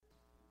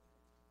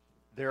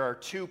There are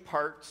two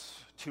parts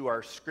to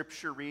our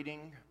scripture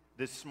reading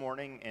this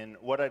morning, and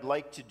what I'd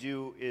like to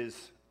do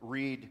is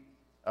read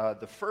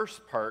the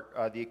first part,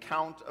 the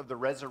account of the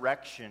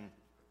resurrection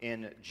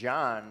in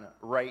John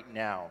right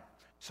now.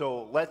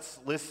 So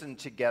let's listen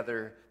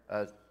together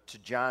to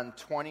John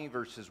 20,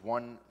 verses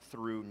 1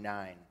 through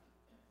 9.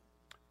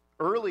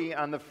 Early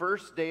on the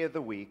first day of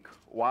the week,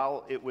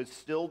 while it was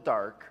still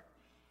dark,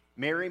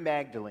 Mary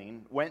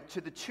Magdalene went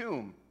to the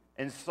tomb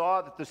and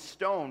saw that the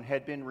stone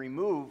had been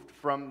removed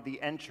from the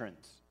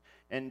entrance.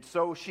 And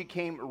so she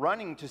came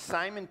running to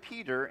Simon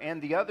Peter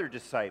and the other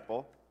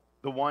disciple,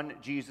 the one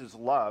Jesus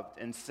loved,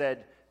 and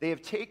said, "They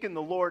have taken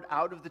the Lord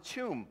out of the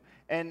tomb,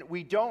 and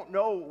we don't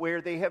know where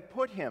they have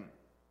put him."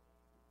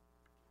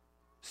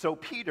 So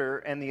Peter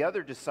and the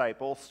other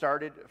disciple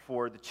started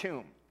for the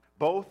tomb.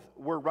 Both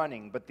were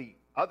running, but the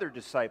other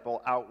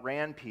disciple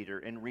outran Peter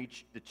and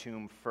reached the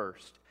tomb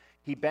first.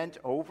 He bent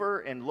over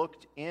and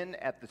looked in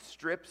at the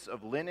strips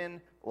of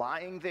linen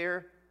lying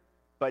there,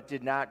 but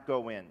did not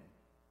go in.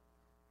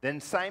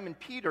 Then Simon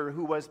Peter,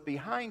 who was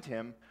behind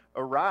him,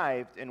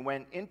 arrived and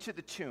went into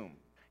the tomb.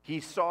 He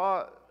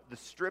saw the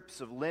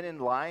strips of linen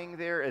lying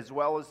there, as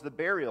well as the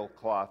burial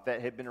cloth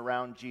that had been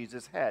around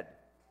Jesus' head.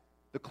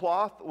 The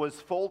cloth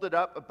was folded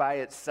up by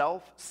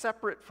itself,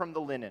 separate from the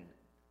linen.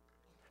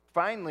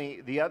 Finally,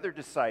 the other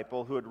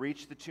disciple, who had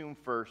reached the tomb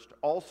first,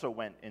 also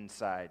went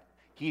inside.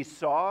 He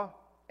saw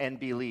and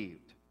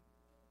believed.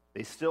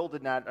 They still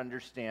did not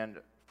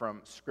understand from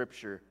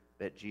Scripture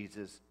that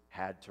Jesus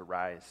had to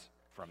rise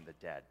from the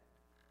dead.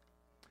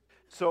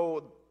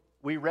 So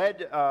we read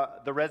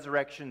the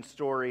resurrection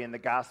story in the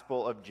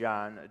Gospel of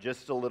John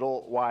just a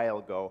little while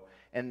ago.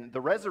 And the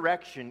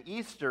resurrection,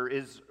 Easter,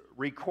 is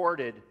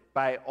recorded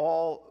by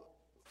all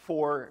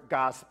four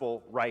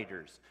Gospel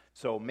writers.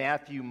 So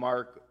Matthew,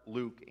 Mark,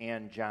 Luke,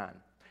 and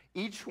John.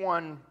 Each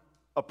one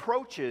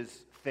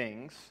approaches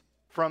things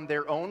from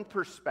their own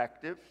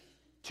perspective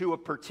to a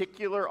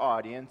particular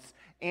audience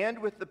and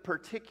with a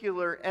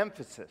particular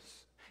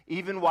emphasis,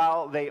 even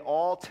while they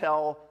all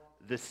tell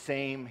the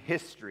same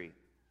history.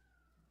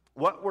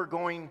 What we're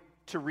going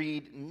to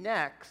read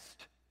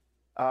next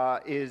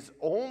is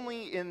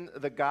only in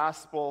the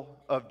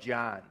Gospel of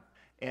John,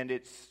 and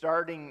it's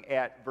starting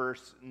at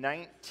verse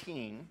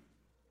 19,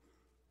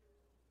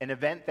 an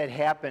event that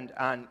happened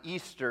on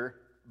Easter,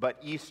 but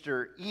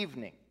Easter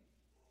evening.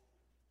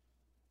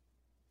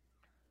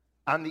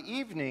 On the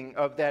evening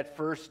of that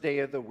first day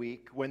of the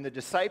week, when the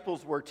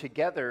disciples were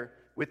together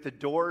with the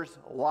doors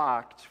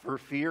locked for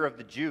fear of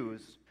the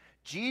Jews,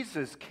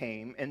 Jesus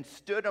came and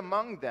stood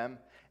among them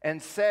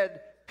and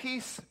said,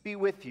 "Peace be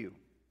with you."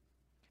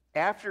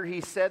 After he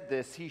said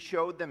this, he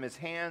showed them his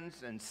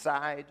hands and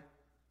side.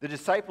 The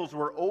disciples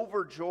were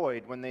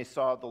overjoyed when they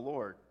saw the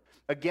Lord.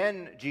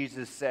 Again,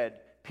 Jesus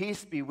said,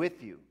 "Peace be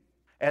with you.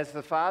 As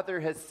the Father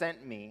has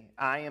sent me,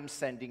 I am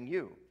sending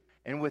you."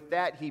 And with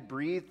that, he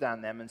breathed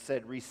on them and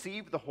said,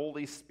 "Receive the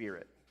Holy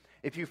Spirit.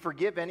 If you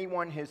forgive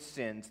anyone his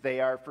sins,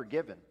 they are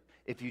forgiven.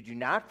 If you do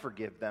not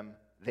forgive them,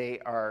 they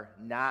are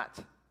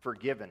not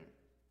forgiven."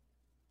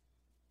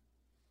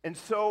 And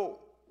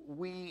so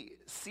we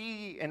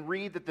see and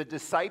read that the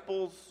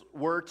disciples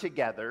were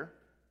together,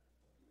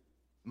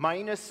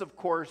 minus, of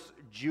course,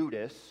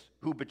 Judas,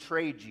 who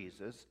betrayed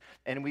Jesus.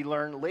 And we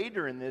learn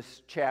later in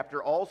this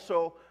chapter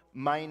also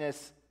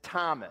minus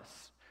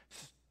Thomas.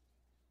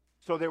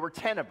 So there were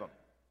 10 of them.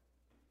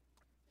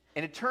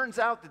 And it turns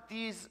out that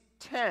these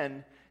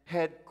 10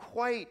 had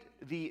quite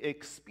the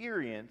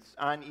experience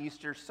on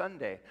Easter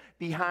Sunday.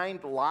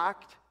 Behind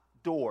locked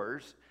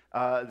doors,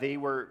 they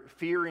were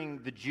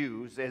fearing the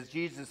Jews. As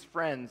Jesus'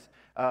 friends,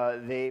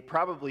 they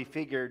probably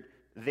figured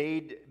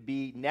they'd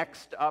be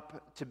next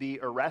up to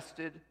be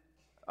arrested.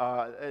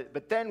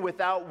 But then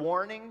without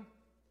warning,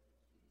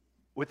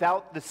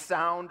 without the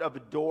sound of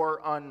a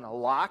door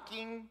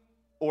unlocking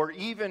or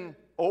even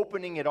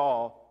opening at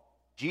all,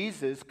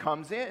 Jesus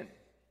comes in,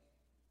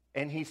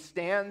 and he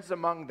stands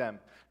among them.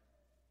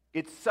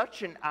 It's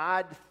such an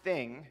odd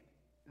thing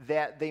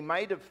that they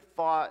might have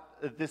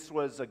thought that this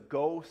was a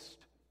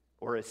ghost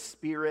or a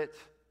spirit,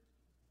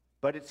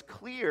 but it's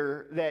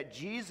clear that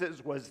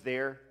Jesus was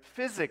there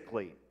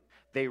physically.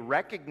 They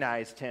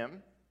recognized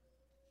him.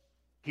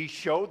 He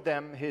showed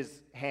them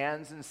his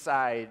hands and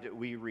side,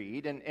 we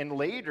read, and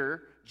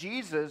later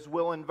Jesus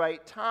will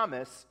invite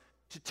Thomas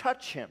to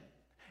touch him.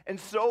 And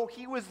so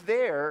he was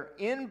there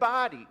in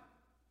body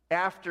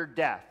after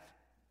death.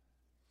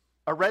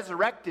 A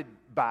resurrected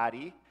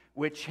body,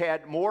 which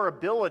had more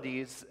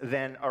abilities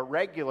than a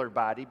regular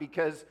body,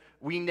 because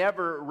we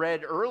never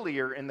read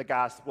earlier in the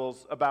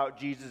Gospels about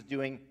Jesus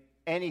doing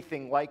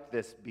anything like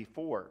this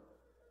before.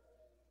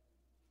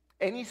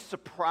 Any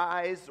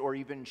surprise or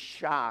even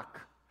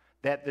shock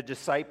that the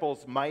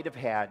disciples might have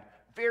had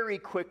very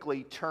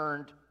quickly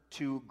turned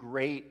to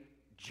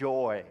great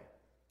joy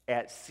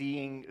at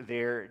seeing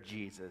their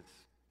Jesus.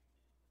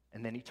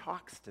 And then he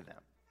talks to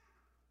them.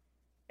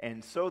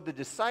 And so the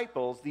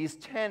disciples, these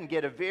 10,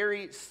 get a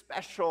very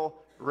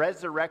special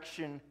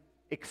resurrection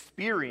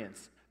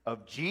experience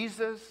of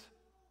Jesus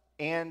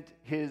and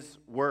his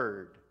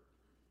word.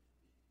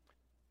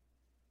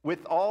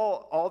 With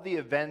all the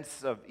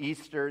events of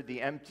Easter,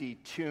 the empty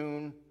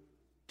tomb,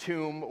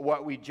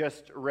 what we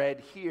just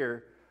read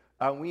here,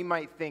 we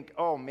might think,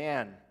 oh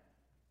man,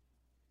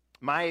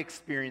 my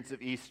experience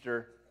of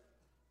Easter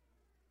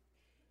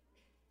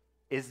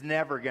is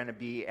never going to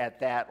be at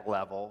that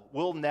level.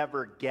 We'll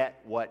never get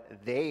what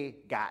they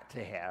got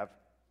to have.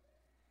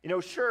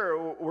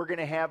 Sure, we're going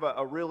to have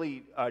a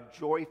really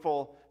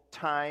joyful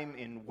time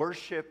in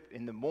worship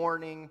in the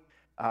morning,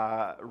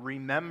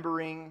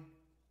 remembering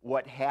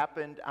what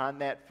happened on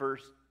that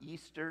first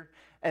Easter.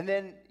 And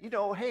then,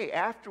 hey,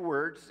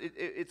 afterwards,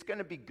 it's going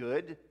to be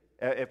good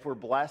if we're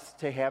blessed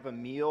to have a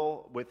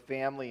meal with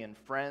family and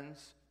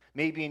friends,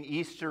 maybe an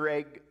Easter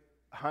egg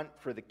hunt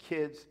for the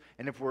kids,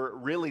 and if we're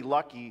really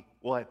lucky,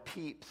 we'll have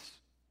Peeps.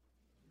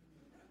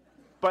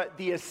 But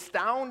the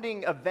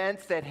astounding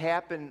events that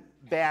happened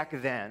back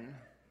then,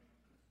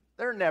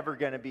 they're never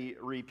going to be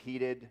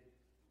repeated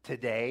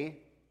today.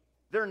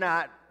 They're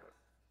not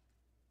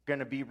going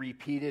to be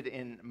repeated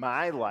in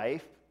my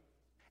life.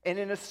 And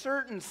in a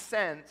certain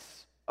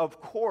sense, of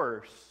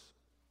course,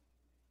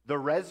 the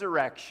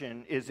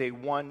resurrection is a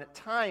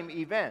one-time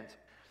event.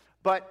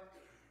 But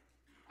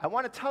I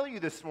want to tell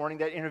you this morning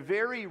that in a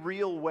very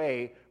real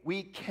way,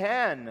 we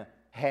can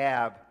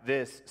have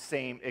this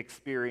same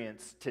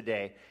experience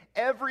today.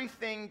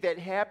 Everything that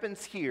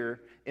happens here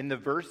in the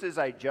verses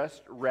I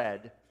just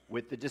read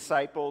with the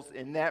disciples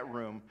in that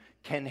room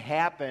can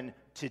happen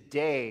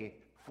today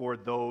for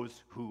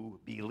those who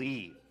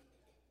believe.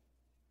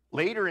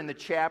 Later in the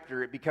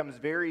chapter, it becomes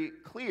very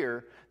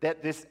clear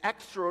that this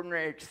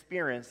extraordinary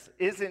experience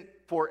isn't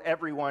for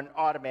everyone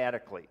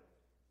automatically.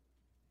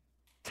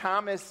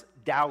 Thomas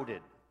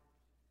doubted.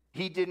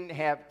 He didn't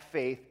have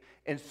faith,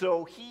 and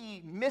so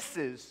he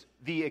misses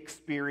the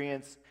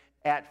experience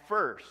at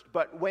first.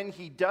 But when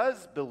he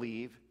does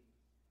believe,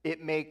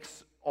 it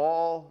makes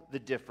all the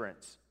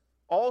difference.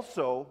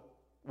 Also,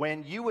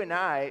 when you and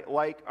I,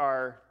 like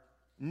our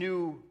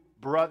new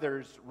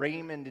brothers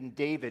Raymond and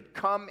David,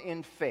 come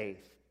in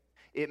faith,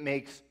 it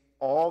makes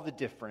all the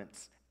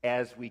difference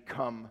as we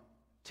come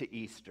to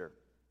Easter.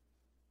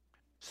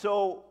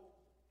 So,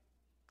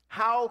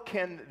 how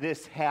can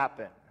this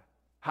happen?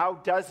 How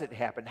does it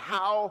happen?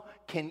 How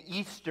can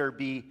Easter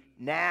be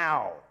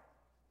now?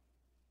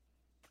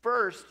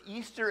 First,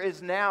 Easter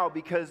is now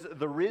because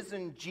the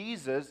risen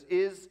Jesus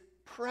is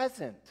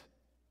present.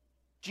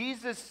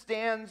 Jesus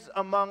stands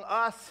among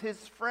us, his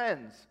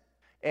friends,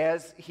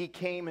 as he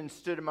came and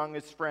stood among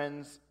his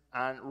friends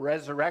on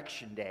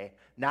Resurrection Day,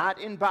 not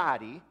in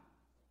body.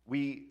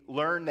 We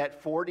learn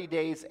that 40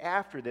 days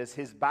after this,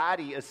 his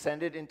body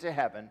ascended into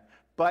heaven,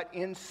 but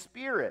in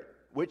spirit,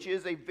 which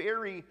is a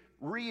very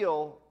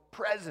real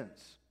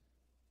presence.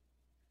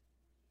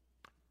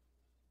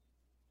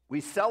 We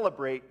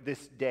celebrate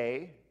this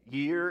day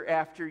year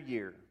after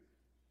year.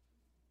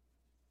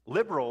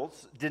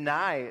 Liberals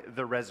deny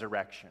the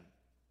resurrection.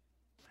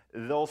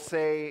 They'll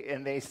say,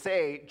 and they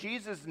say,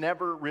 Jesus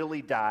never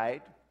really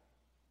died.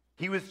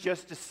 He was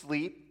just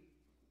asleep,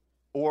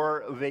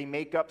 or they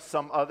make up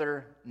some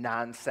other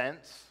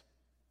nonsense.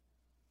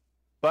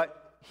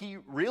 But he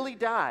really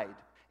died,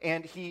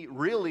 and he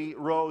really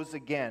rose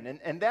again.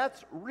 And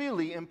that's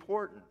really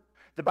important.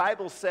 The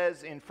Bible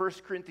says in 1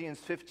 Corinthians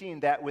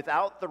 15 that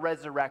without the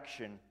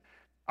resurrection,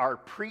 our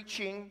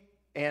preaching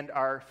and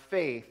our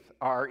faith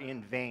are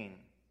in vain.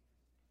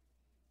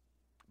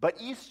 But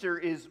Easter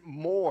is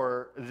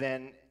more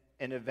than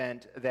an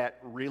event that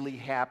really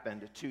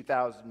happened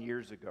 2,000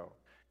 years ago.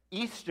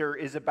 Easter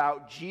is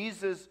about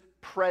Jesus'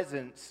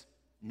 presence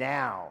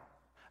now,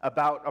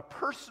 about a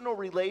personal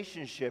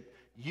relationship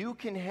you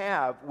can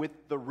have with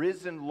the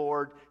risen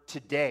Lord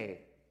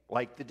today,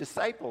 like the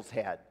disciples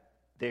had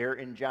there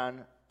in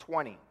John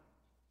 20.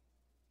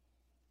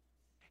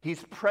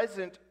 He's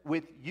present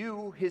with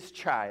you, his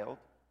child,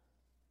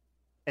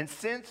 and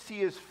since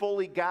he is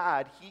fully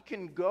God, he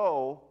can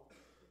go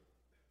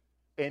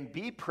and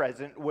be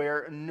present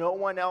where no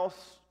one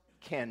else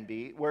can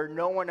be, where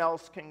no one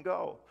else can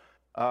go.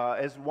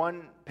 As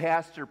one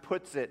pastor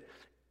puts it,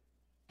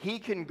 he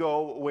can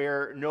go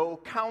where no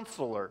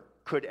counselor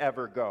could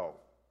ever go.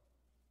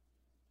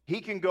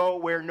 He can go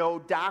where no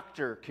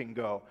doctor can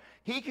go.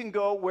 He can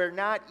go where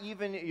not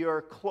even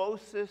your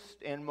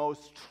closest and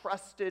most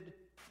trusted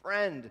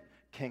friend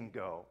can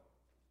go.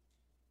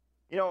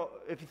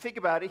 If you think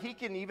about it, he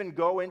can even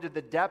go into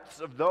the depths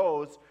of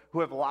those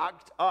who have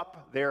locked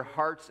up their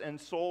hearts and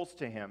souls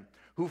to him,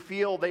 who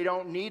feel they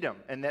don't need him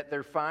and that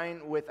they're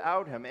fine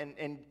without him.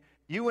 And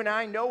you and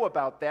I know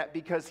about that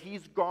because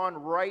he's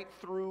gone right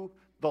through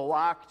the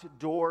locked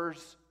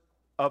doors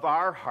of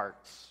our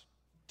hearts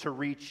to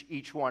reach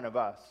each one of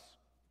us.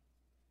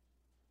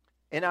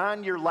 And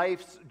on your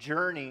life's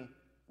journey,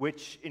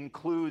 which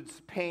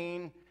includes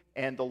pain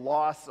and the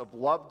loss of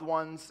loved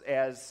ones,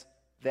 as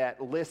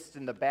that list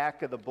in the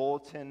back of the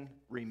bulletin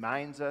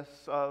reminds us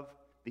of,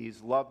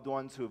 these loved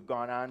ones who have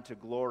gone on to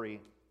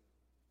glory,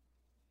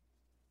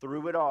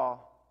 through it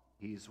all,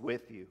 he's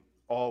with you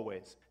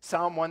always.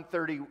 Psalm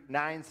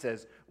 139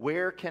 says,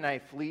 "Where can I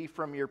flee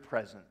from your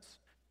presence?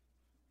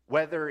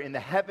 whether in the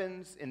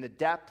heavens, in the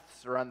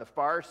depths, or on the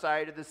far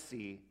side of the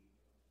sea,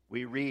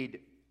 we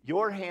read,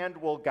 "Your hand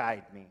will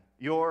guide me.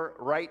 Your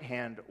right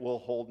hand will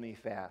hold me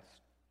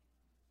fast."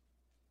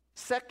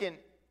 Second,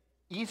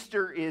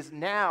 Easter is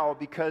now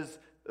because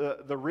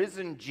the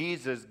risen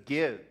Jesus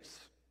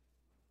gives.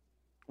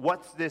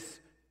 What's this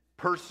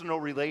personal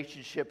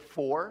relationship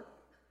for?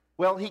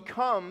 Well, he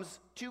comes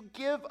to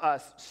give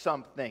us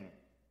something.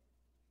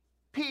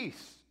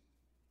 Peace.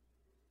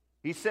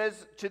 He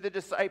says to the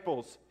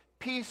disciples,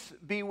 "Peace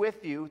be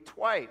with you,"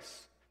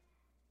 twice.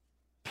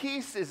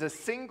 Peace is a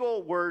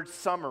single word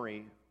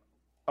summary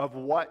of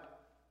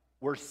what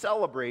we're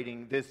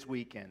celebrating this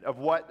weekend, of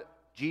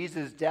what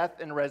Jesus' death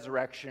and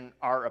resurrection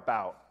are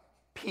about.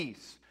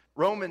 Peace.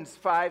 Romans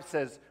 5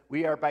 says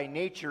we are by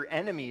nature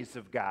enemies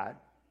of God.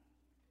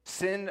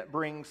 Sin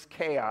brings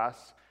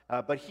chaos,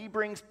 but he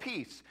brings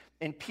peace.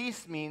 And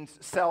peace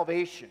means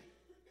salvation.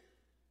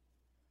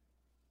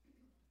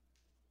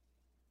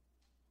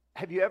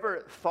 Have you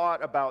ever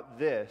thought about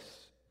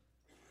this?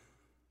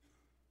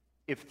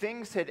 If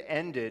things had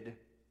ended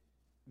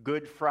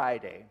Good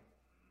Friday,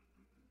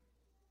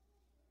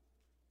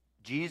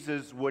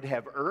 Jesus would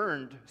have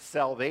earned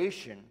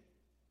salvation.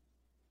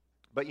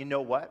 But you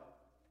know what?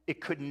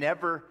 It could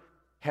never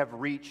have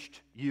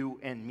reached you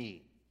and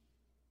me.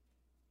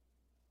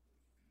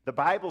 The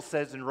Bible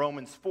says in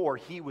Romans 4,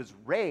 he was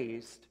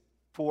raised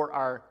for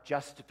our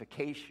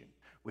justification,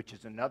 which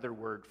is another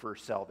word for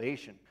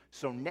salvation.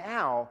 So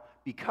now,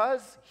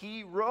 because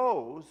he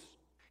rose,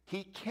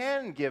 he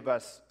can give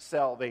us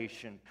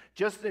salvation,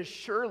 just as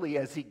surely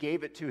as he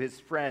gave it to his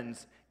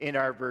friends in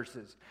our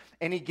verses.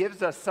 And he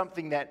gives us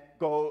something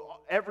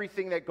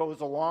everything that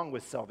goes along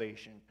with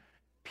salvation: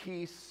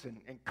 peace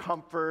and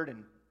comfort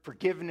and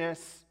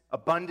forgiveness,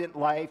 abundant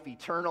life,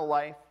 eternal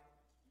life.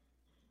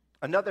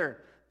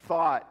 Another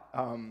thought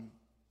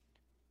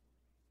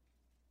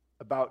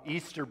about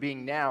Easter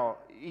being now.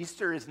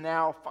 Easter is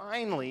now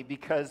finally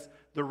because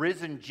the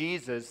risen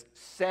Jesus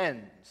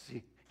sends.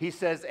 He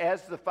says,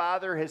 "As the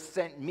Father has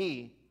sent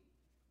me,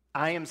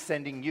 I am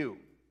sending you."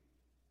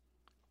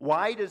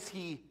 Why does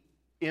he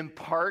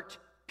impart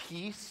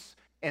peace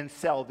and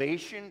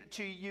salvation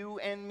to you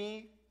and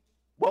me?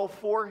 Well,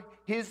 for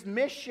his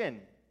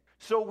mission,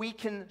 so we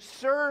can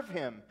serve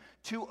him,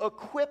 to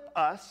equip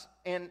us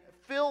and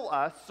fill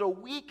us so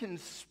we can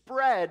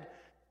spread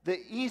the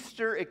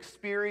Easter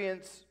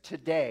experience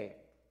today.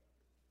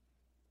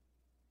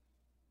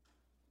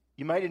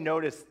 You might have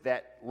noticed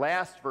that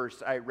last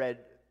verse I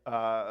read,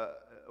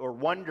 or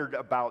wondered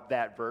about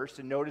that verse,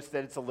 and noticed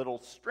that it's a little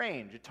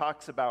strange. It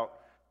talks about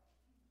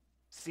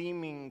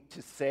seeming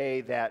to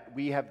say that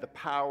we have the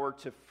power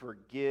to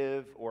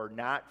forgive or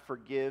not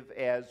forgive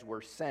as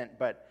we're sent,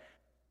 but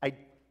I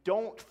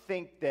don't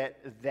think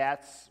that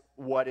that's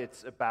what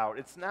it's about.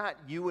 It's not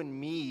you and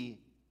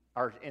me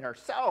in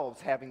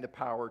ourselves having the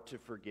power to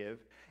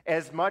forgive,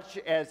 as much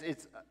as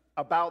it's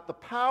about the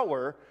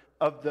power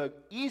of the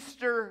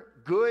Easter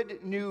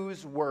good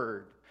news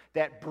word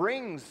that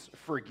brings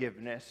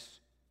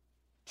forgiveness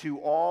to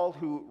all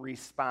who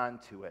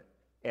respond to it,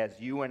 as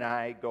you and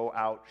I go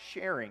out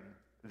sharing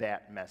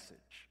that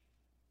message.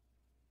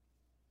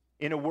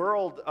 In a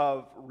world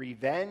of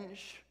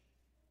revenge,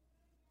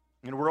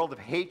 in a world of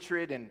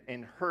hatred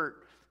and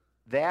hurt,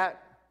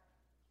 that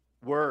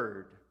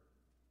word,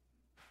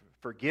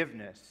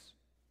 forgiveness,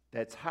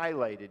 that's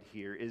highlighted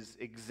here is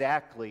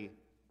exactly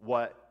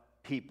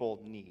what people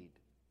need.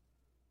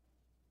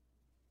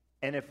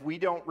 And if we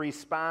don't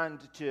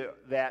respond to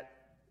that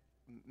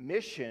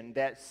mission,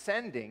 that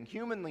sending,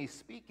 humanly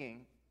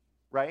speaking,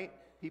 right,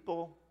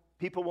 people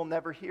will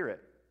never hear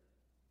it.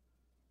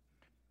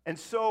 And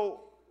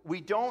so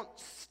we don't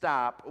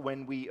stop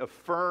when we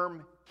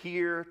affirm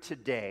here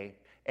today,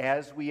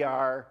 as we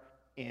are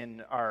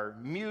in our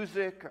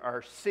music,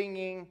 our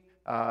singing,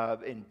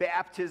 in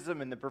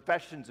baptism, in the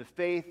professions of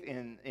faith,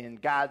 in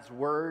God's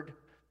word,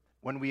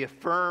 when we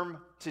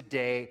affirm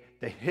today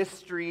the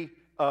history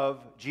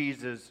of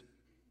Jesus'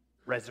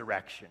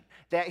 resurrection,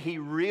 that he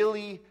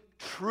really,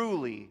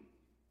 truly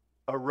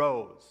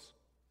arose.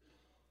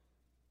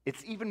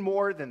 It's even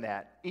more than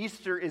that.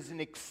 Easter is an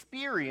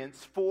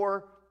experience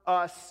for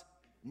us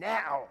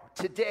now,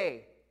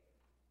 today.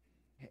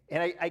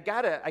 And I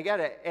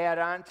gotta add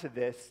on to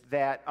this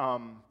that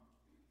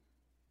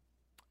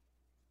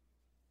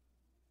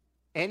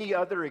any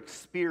other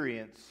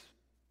experience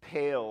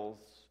pales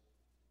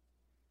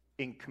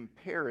in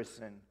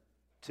comparison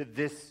to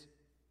this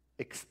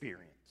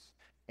experience.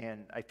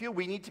 And I feel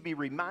we need to be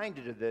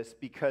reminded of this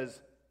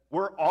because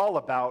we're all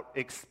about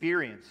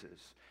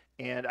experiences.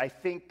 And I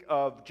think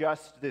of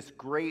just this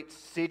great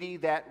city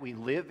that we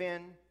live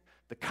in,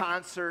 the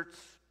concerts,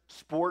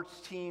 sports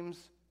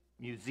teams,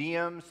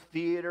 museums,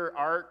 theater,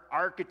 art,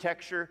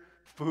 architecture,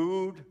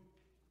 food.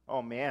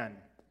 Oh, man.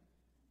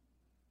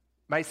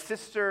 My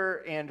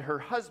sister and her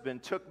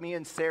husband took me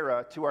and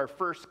Sarah to our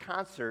first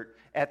concert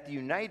at the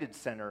United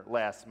Center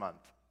last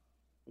month.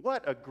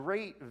 What a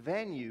great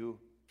venue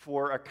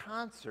for a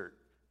concert.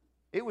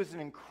 It was an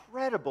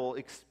incredible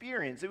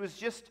experience. It was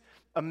just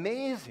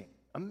amazing.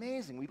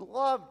 Amazing. We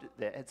loved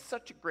that. It's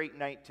such a great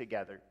night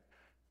together.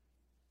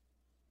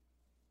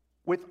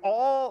 With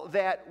all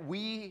that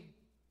we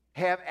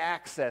have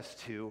access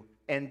to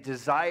and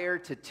desire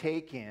to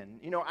take in,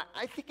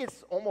 I think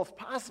it's almost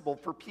possible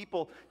for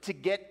people to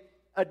get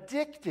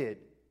addicted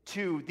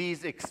to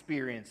these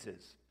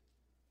experiences.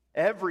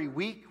 Every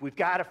week, we've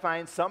got to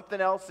find something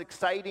else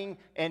exciting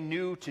and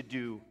new to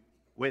do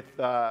with,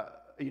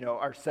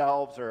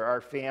 ourselves or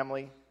our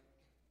family.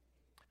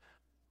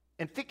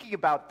 And thinking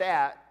about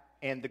that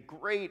and the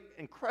great,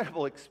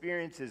 incredible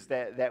experiences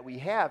that we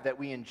have, that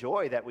we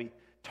enjoy, that we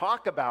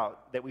talk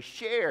about, that we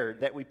share,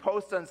 that we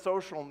post on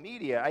social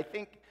media, I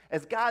think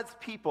as God's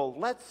people,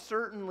 let's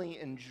certainly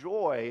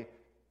enjoy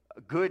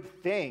good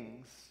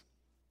things,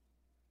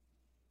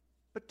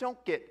 but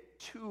don't get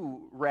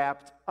too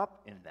wrapped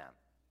up in them.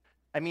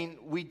 I mean,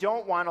 we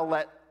don't want to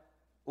let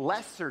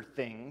lesser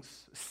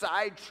things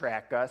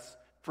sidetrack us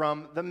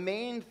from the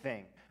main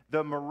thing,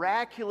 the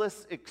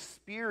miraculous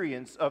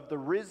experience of the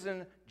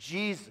risen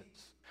Jesus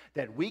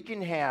that we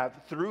can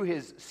have through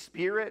his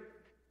Spirit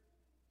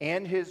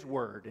and his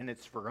Word. And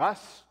it's for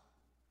us,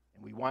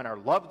 and we want our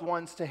loved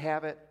ones to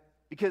have it,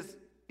 because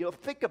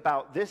think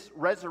about this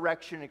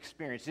resurrection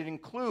experience. It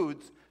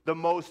includes the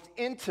most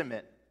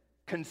intimate,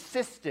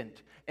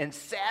 consistent, and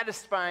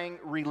satisfying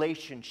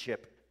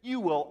relationship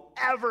you will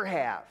ever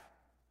have.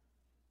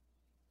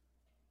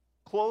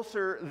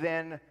 Closer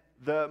than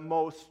the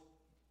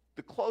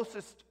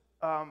closest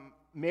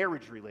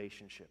marriage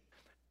relationship.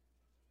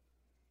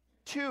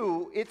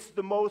 2, it's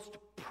the most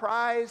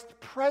prized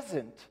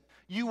present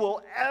you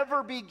will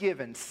ever be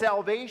given.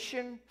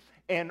 Salvation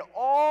and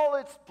all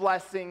its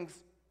blessings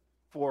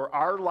for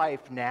our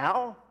life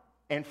now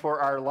and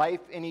for our life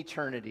in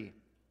eternity.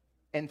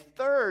 And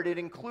 3rd, it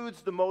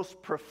includes the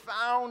most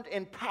profound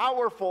and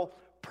powerful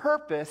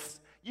purpose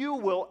you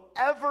will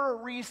ever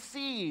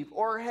receive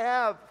or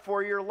have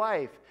for your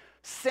life,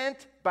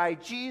 sent by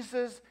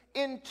Jesus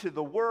into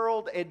the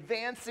world,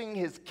 advancing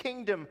his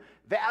kingdom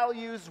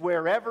values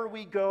wherever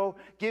we go,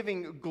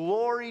 giving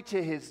glory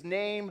to his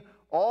name,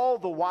 all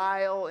the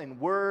while in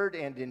word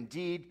and in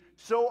deed,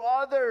 so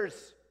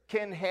others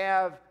can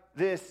have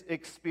this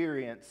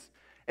experience.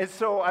 And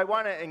so I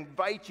want to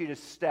invite you to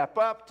step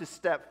up, to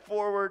step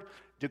forward,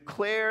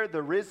 declare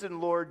the risen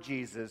Lord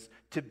Jesus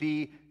to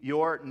be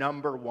your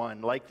number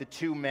one, like the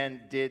 2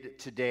 men did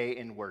today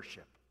in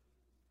worship.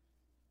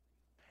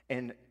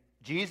 And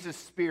Jesus'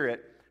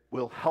 Spirit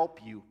will help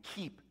you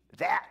keep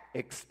that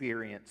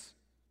experience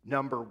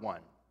number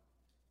one.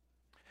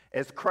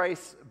 As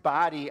Christ's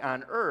body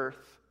on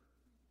earth,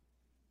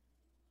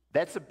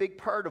 that's a big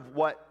part of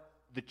what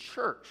the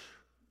church,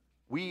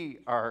 we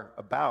are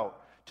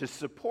about, to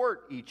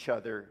support each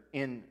other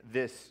in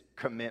this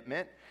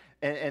commitment.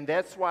 And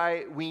that's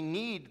why we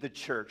need the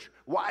church,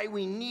 why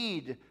we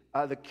need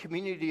the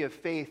community of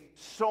faith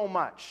so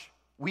much,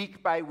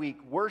 week by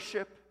week.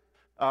 Worship,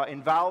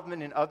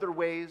 involvement in other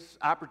ways,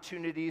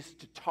 opportunities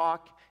to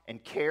talk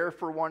and care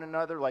for one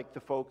another, like the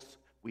folks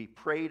we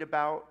prayed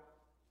about,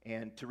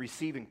 and to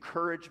receive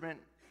encouragement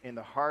in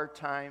the hard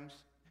times,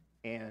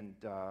 and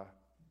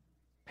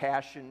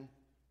passion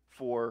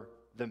for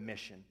the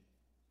mission.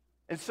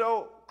 And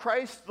so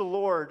Christ the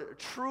Lord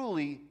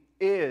truly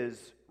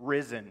is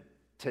risen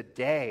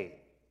today.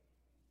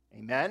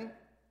 Amen?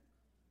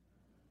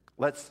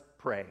 Let's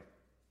pray.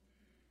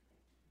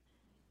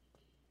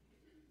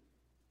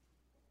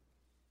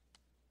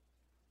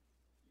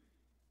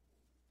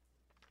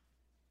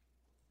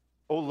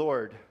 Oh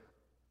Lord,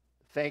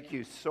 thank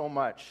you so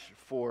much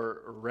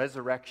for the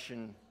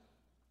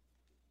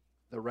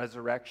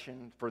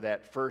resurrection, for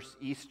that first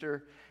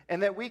Easter,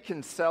 and that we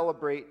can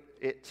celebrate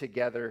it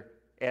together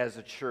as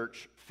a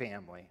church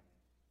family.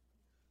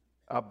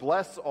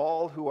 Bless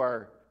all who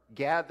are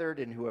gathered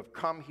and who have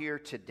come here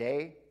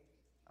today.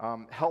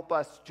 Help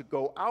us to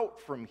go out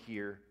from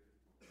here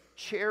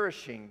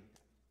cherishing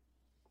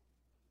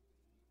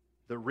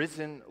the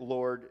risen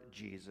Lord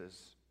Jesus.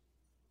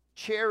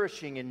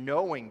 Cherishing and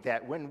knowing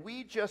that when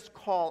we just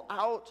call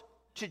out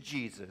to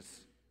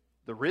Jesus,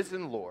 the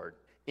risen Lord,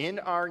 in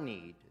our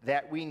need,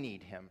 that we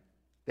need him,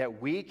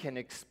 that we can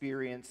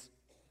experience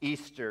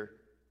Easter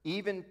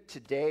even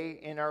today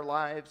in our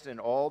lives and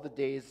all the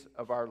days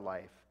of our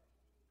life.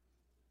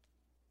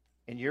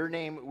 In your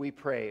name we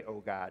pray,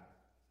 O God.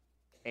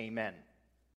 Amen.